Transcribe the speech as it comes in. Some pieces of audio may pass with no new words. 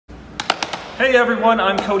Hey everyone,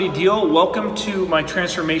 I'm Cody Deal. Welcome to my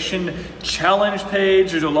transformation challenge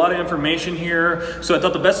page. There's a lot of information here. So I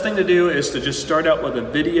thought the best thing to do is to just start out with a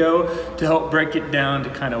video to help break it down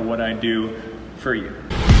to kind of what I do for you.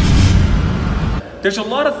 There's a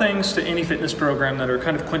lot of things to any fitness program that are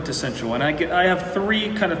kind of quintessential, and I have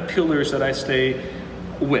three kind of pillars that I stay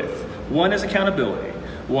with. One is accountability,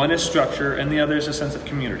 one is structure, and the other is a sense of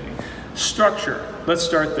community. Structure, let's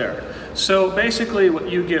start there. So basically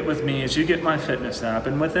what you get with me is you get my fitness app,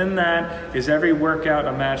 and within that is every workout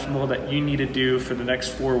imaginable that you need to do for the next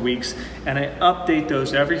 4 weeks, and I update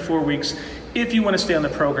those every 4 weeks if you want to stay on the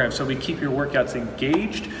program. So we keep your workouts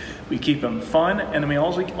engaged, we keep them fun, and we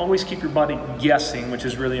always keep your body guessing, which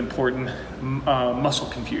is really important, muscle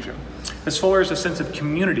confusion. As far as a sense of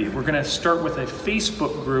community, we're going to start with a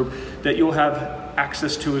Facebook group that you'll have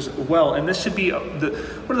access to as well, and this should be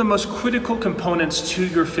one of the most critical components to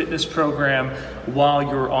your fitness program while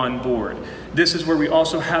you're on board. This is where we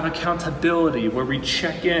also have accountability, where we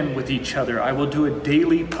check in with each other. I will do a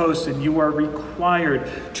daily post, and you are required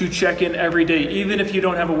to check in every day, even if you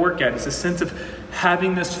don't have a workout. It's a sense of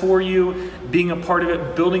having this for you, being a part of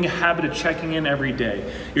it, building a habit of checking in every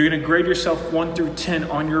day. You're going to grade yourself 1 through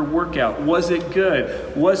 10 on your workout. Was it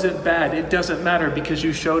good? Was it bad? It doesn't matter because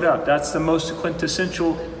you showed up. That's the most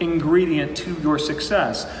quintessential ingredient to your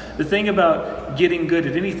success. The thing about getting good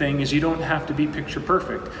at anything is you don't have to be picture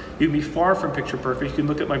perfect. You can be far from picture perfect. You can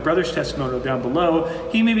look at my brother's testimonial down below.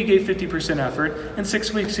 He maybe gave 50% effort. In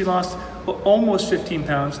 6 weeks, he lost almost 15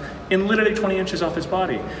 pounds and literally 20 inches off his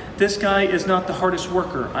body. This guy is not the hardest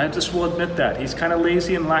worker. I just will admit that. He's kind of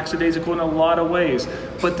lazy and lackadaisical in a lot of ways.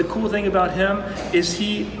 But the cool thing about him is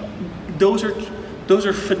those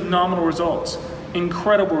are phenomenal results,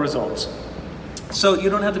 incredible results. So you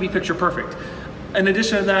don't have to be picture perfect. In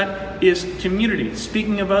addition to that is community.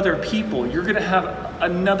 Speaking of other people, you're gonna have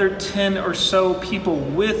another 10 or so people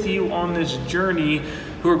with you on this journey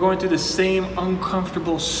who are going through the same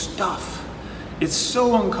uncomfortable stuff. It's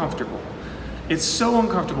so uncomfortable. It's so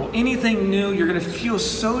uncomfortable. Anything new, you're gonna feel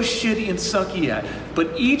so shitty and sucky at. But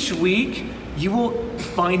each week, you will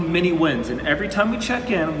find mini wins. And every time we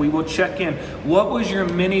check in, we will check in. What was your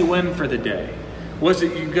mini win for the day? Was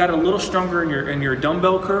it you got a little stronger in your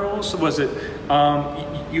dumbbell curls? Was it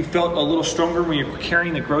you felt a little stronger when you were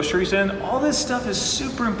carrying the groceries in? All this stuff is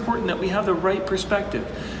super important that we have the right perspective.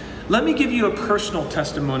 Let me give you a personal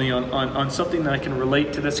testimony on something that I can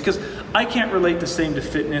relate to this, because I can't relate the same to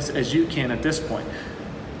fitness as you can at this point.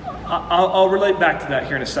 I'll relate back to that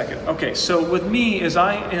here in a second. Okay, so with me is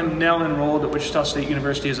I am now enrolled at Wichita State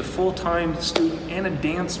University as a full-time student and a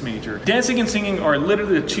dance major. Dancing and singing are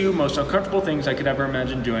literally the two most uncomfortable things I could ever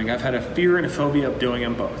imagine doing. I've had a fear and a phobia of doing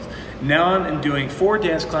them both. Now I'm doing 4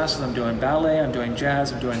 dance classes. I'm doing ballet, I'm doing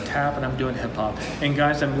jazz, I'm doing tap, and I'm doing hip hop. And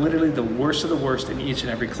guys, I'm literally the worst of the worst in each and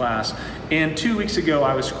every class. And 2 weeks ago,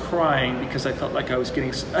 I was crying because I felt like I was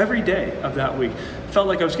getting, every day of that week, felt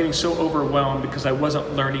like I was getting so overwhelmed because I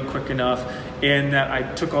wasn't learning quick enough, and that I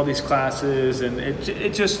took all these classes, and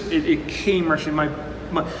it came rushing.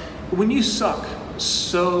 When you suck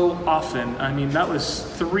so often, I mean, that was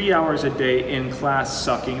 3 hours a day in class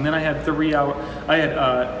sucking, and then I had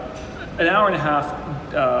an hour and a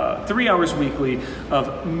half, 3 hours weekly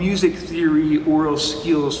of music theory, oral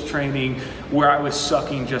skills training where I was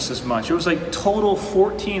sucking just as much. It was like total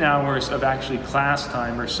 14 hours of actually class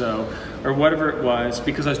time or so, or whatever it was,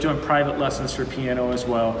 because I was doing private lessons for piano as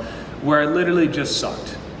well, where I literally just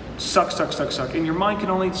sucked. Suck. And your mind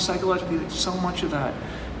can only psychologically do so much of that.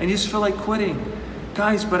 And you just feel like quitting.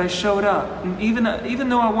 Guys, but I showed up. And even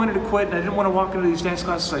though I wanted to quit and I didn't want to walk into these dance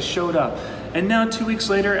classes, I showed up. And now 2 weeks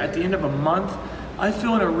later, at the end of a month, I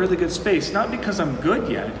feel in a really good space. Not because I'm good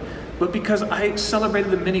yet, but because I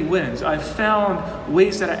celebrated the mini wins. I found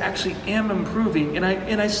ways that I actually am improving, and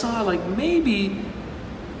I saw like maybe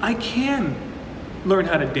I can learn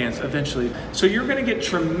how to dance eventually. So you're gonna get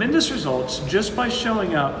tremendous results just by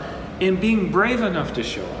showing up and being brave enough to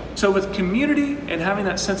show up. So with community and having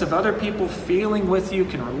that sense of other people feeling with you,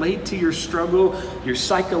 can relate to your struggle, your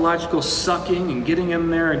psychological sucking and getting in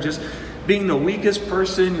there and just being the weakest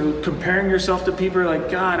person, you're comparing yourself to people, you're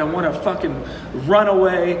like, God, I wanna fucking run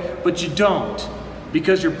away, but you don't,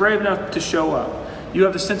 because you're brave enough to show up. You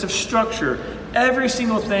have the sense of structure. Every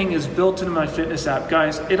single thing is built into my fitness app.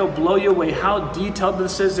 Guys, it'll blow you away how detailed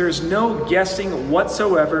this is. There's no guessing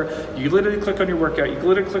whatsoever. You literally click on your workout, you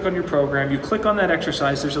literally click on your program, you click on that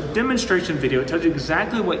exercise, there's a demonstration video. It tells you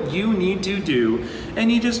exactly what you need to do, and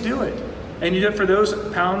you just do it. And you do it for those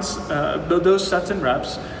pounds, those sets and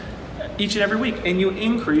reps each and every week, and you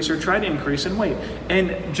increase or try to increase in weight.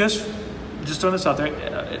 And just just throwing this out there,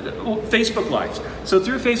 Facebook Lives. So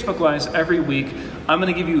through Facebook Lives every week, I'm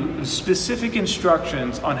gonna give you specific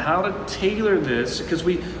instructions on how to tailor this, because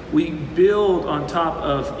we build on top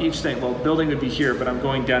of each thing. Well, building would be here, but I'm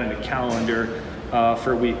going down in a calendar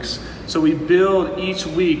for weeks. So we build each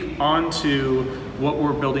week onto what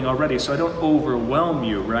we're building already, so I don't overwhelm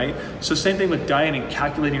you, right? So same thing with diet and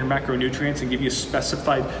calculating your macronutrients and give you a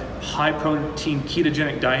specified high protein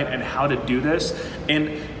ketogenic diet and how to do this.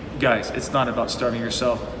 And guys, it's not about starving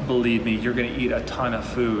yourself. Believe me, you're gonna eat a ton of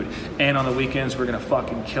food. And on the weekends, we're gonna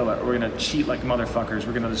fucking kill it. We're gonna cheat like motherfuckers.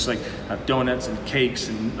 We're gonna just like have donuts and cakes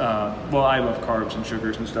and, well, I love carbs and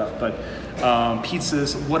sugars and stuff, but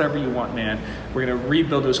pizzas, whatever you want, man. We're gonna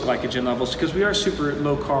rebuild those glycogen levels because we are super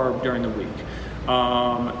low carb during the week.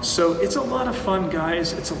 So it's a lot of fun,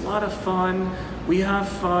 guys. It's a lot of fun. We have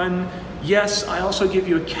fun. Yes, I also give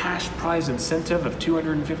you a cash prize incentive of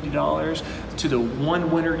 $250 to the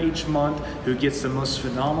one winner each month who gets the most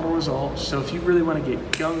phenomenal results. So if you really want to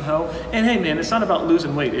get gung-ho, and hey man, it's not about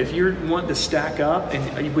losing weight. If you want to stack up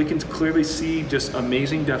and we can clearly see just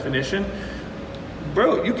amazing definition,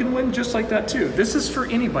 bro, you can win just like that too. This is for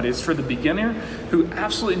anybody. It's for the beginner who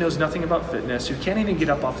absolutely knows nothing about fitness, who can't even get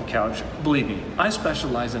up off the couch. Believe me, I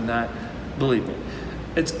specialize in that. Believe me.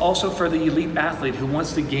 It's also for the elite athlete who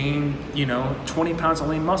wants to gain, 20 pounds of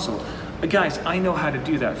lean muscle. Guys, I know how to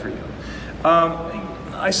do that for you.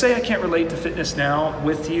 I say I can't relate to fitness now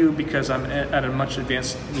with you because I'm at a much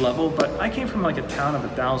advanced level, but I came from like a town of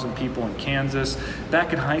 1,000 people in Kansas.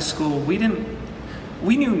 Back in high school, we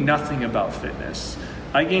knew nothing about fitness.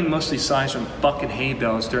 I gained mostly size from bucking hay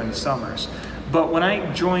bales during the summers. But when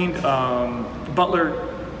I joined Butler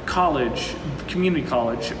College, community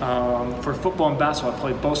college, for football and basketball, I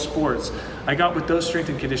played both sports. I got with those strength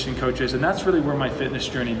and conditioning coaches, and that's really where my fitness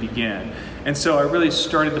journey began. And so I really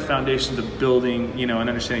started the foundations of building, and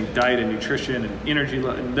understanding diet and nutrition and energy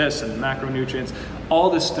and this and macronutrients, all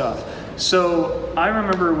this stuff. So I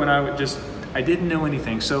remember when I didn't know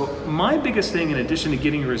anything. So my biggest thing, in addition to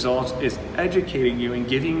getting results, is educating you and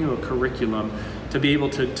giving you a curriculum to be able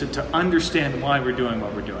to understand why we're doing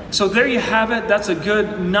what we're doing. So there you have it. That's a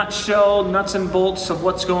good nutshell, nuts and bolts of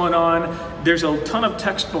what's going on. There's a ton of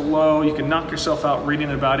text below. You can knock yourself out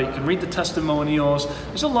reading about it. You can read the testimonials.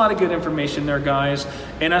 There's a lot of good information there, guys.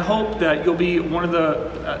 And I hope that you'll be one of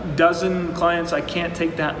the dozen clients. I can't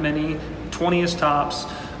take that many, 20 is tops.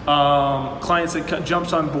 Clients that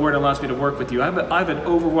jumps on board and allows me to work with you. I have an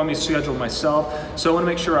overwhelming schedule myself, so I want to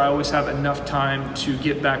make sure I always have enough time to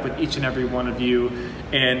get back with each and every one of you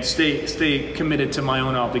and stay committed to my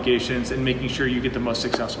own obligations and making sure you get the most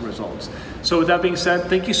successful results. So with that being said,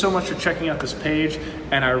 thank you so much for checking out this page,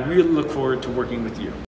 and I really look forward to working with you.